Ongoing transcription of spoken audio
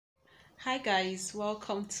Hi guys,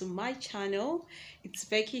 welcome to my channel. It's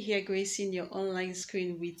Becky here, gracing your online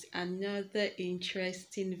screen with another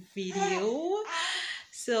interesting video.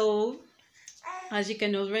 So as you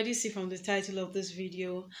can already see from the title of this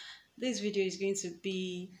video is going to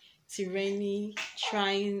be Tireni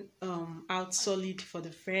trying out solid for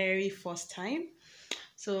the very first time.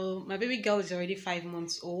 So my baby girl is already 5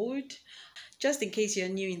 months old. Just in case you're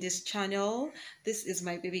new in this channel, this is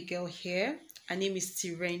my baby girl here. Her name is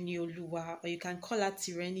Tireni Oluwa, or you can call her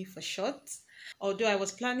Tireni for short. Although I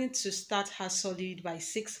was planning to start her solid by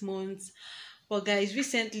 6 months, but guys,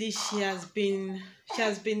 recently she started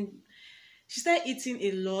eating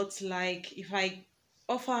a lot. Like if I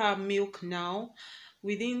offer her milk now,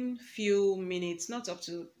 within few minutes, not up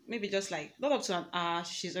to maybe just like not up to an hour,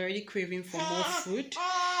 she's already craving for more food.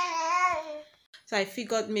 So I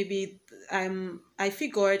figured I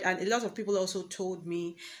figured, and a lot of people also told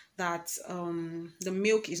me that the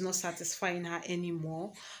milk is not satisfying her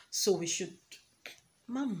anymore, so we should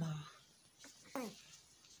mama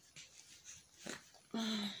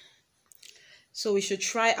so we should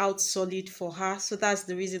try out solid for her. So that's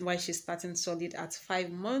the reason why she's starting solid at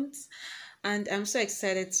 5 months, and I'm so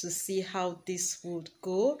excited to see how this would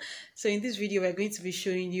go. So in this video we're going to be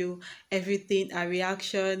showing you everything, her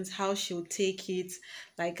reactions, how she'll take it.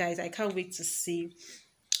 Like guys, I can't wait to see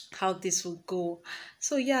how this will go.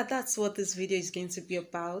 So yeah, that's what this video is going to be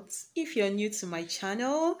about. If you're new to my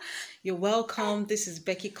channel, you're welcome. This is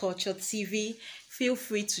Becky Culture TV. Feel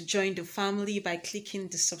free to join the family by clicking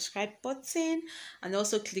the subscribe button and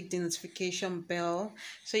also click the notification bell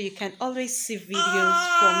so you can always see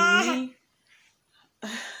videos from me.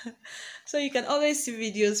 So you can always see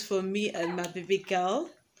videos from me and my baby girl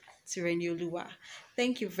Tireni Oluwa.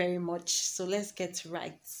 Thank you very much. So let's get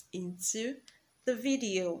right into the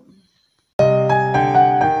video.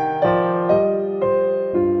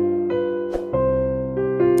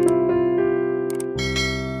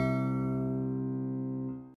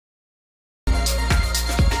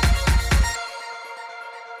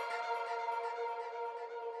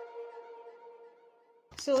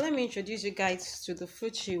 So let me introduce you guys to the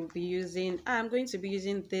food she will be using. I'm going to be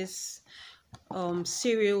using this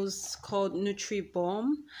cereals called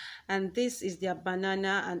Nutri-Bomb, and this is their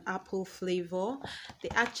banana and apple flavor. They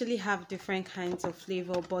actually have different kinds of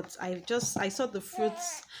flavor, but I saw the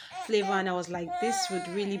fruits flavor and I was like, this would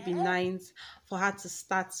really be nice for her to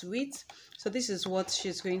start with. So this is what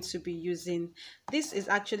she's going to be using. This is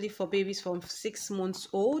actually for babies from 6 months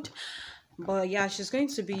old, but yeah, she's going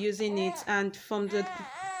to be using it. And from the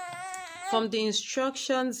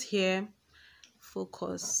instructions here,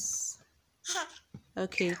 focus.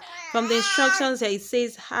 Okay, from the instructions here, it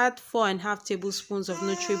says add 4.5 tablespoons of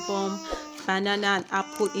Nutri-Bomb banana and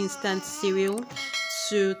apple instant cereal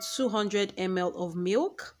to 200 ml of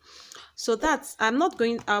milk. So that's, I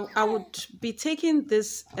would be taking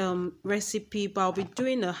this recipe, but I'll be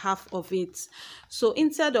doing a half of it. So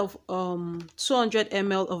instead of 200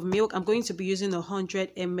 ml of milk, I'm going to be using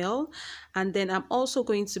 100 ml, and then I'm also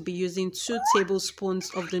going to be using 2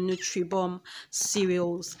 tablespoons of the Nutri-Bomb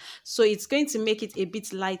cereals. So it's going to make it a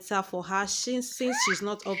bit lighter for her since she's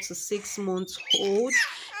not up to 6 months old.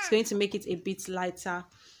 It's going to make it a bit lighter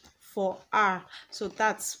for her. So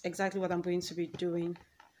that's exactly what I'm going to be doing.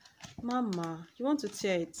 Mama, you want to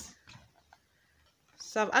tear it?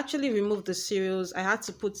 So I've actually removed the cereals. I had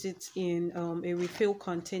to put it in a refill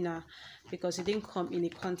container because it didn't come in a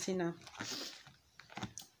container.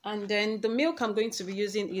 And then the milk I'm going to be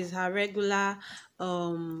using is her regular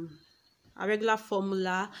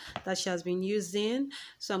formula that she has been using.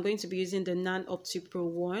 So I'm going to be using the Non Opti Pro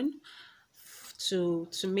one to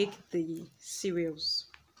make the cereals.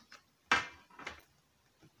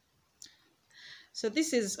 So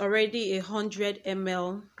this is already 100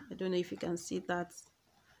 ml. I don't know if you can see that.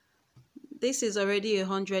 This is already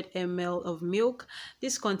 100 ml of milk.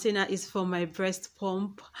 This container is for my breast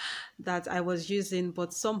pump that I was using,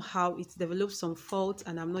 but somehow it developed some fault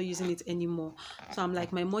and I'm not using it anymore. So I'm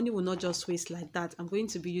like, my money will not just waste like that. I'm going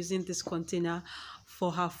to be using this container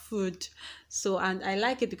for her food. So, and I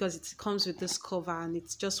like it because it comes with this cover and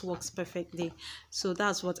it just works perfectly. So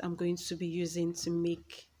that's what I'm going to be using to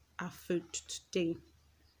make our food today.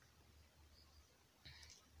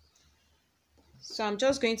 So I'm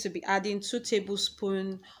just going to be adding 2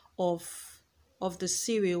 tablespoons of the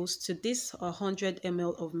cereals to this 100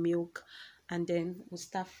 ml of milk, and then we'll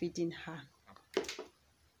start feeding her.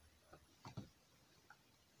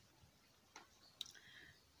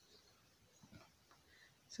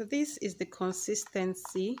 So this is the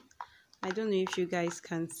consistency. I don't know if you guys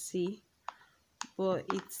can see, but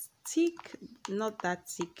it's thick, not that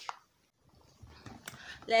thick.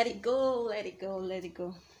 Let it go, let it go, let it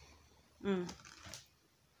go. If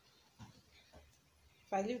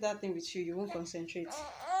I leave that thing with you, you won't concentrate.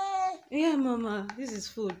 Yeah, mama, this is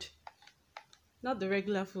food. Not the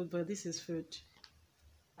regular food, but this is food.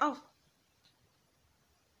 Oh,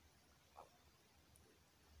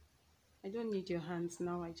 I don't need your hands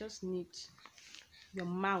now. I just need your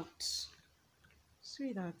mouth.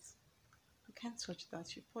 Sweetheart, you can't touch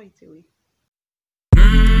that. You pour it away.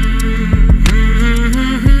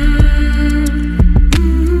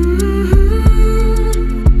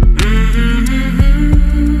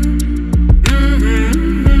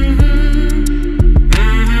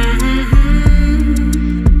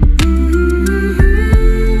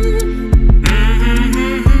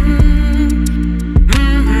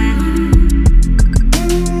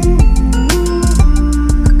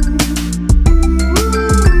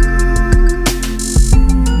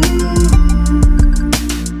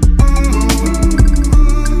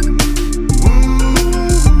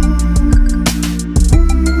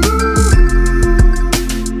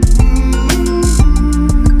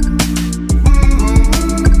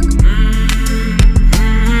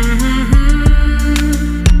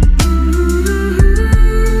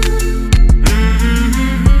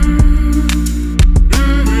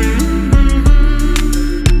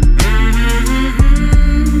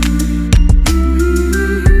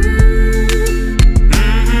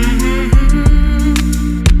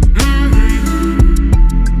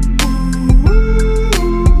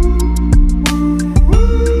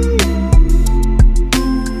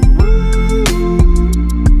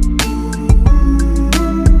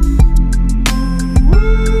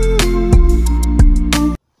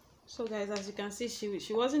 So guys, as you can see,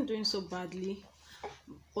 she wasn't doing so badly,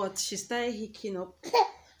 but she started hicking up.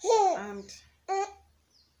 And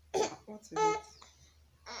what is it?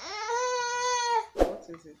 What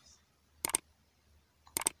is it?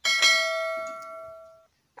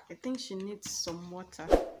 I think she needs some water.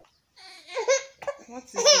 What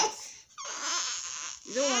is it?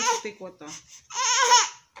 You don't want to take water.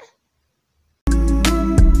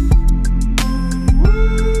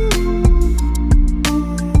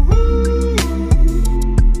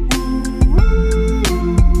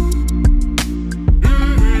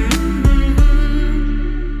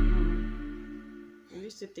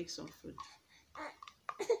 Take some food.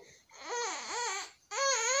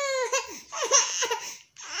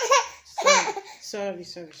 Sorry.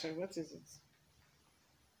 What is it?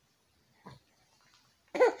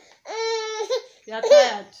 You're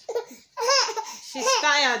tired. She's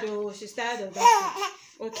tired. Oh, she's tired of that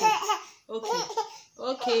food.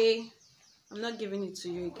 Okay. I'm not giving it to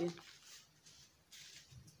you again.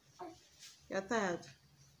 You're tired.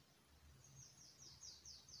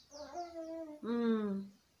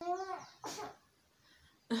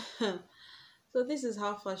 So this is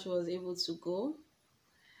how far she was able to go.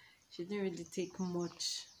 She didn't really take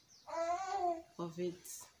much of it,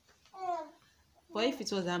 but if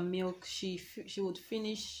it was her milk, she would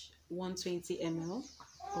finish 120 ml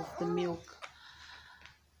of the milk.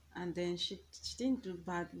 And then she didn't do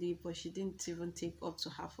badly, but she didn't even take up to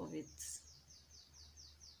half of it.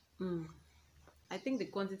 I think the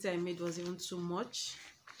quantity I made was even too much.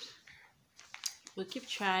 We'll keep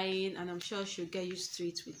trying, and I'm sure she'll get used to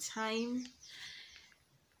it with time.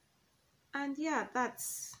 And yeah,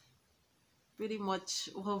 that's pretty much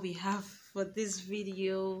what we have for this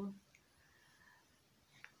video.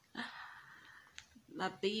 My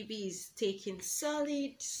baby is taking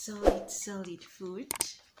solid food.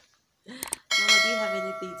 Mama, do you have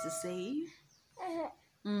anything to say?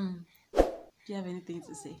 Do you have anything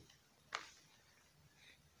to say?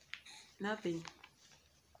 Nothing.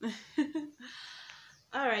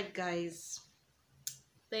 Alright guys,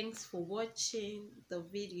 thanks for watching the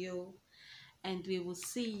video, and we will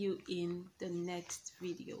see you in the next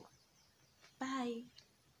video. Bye.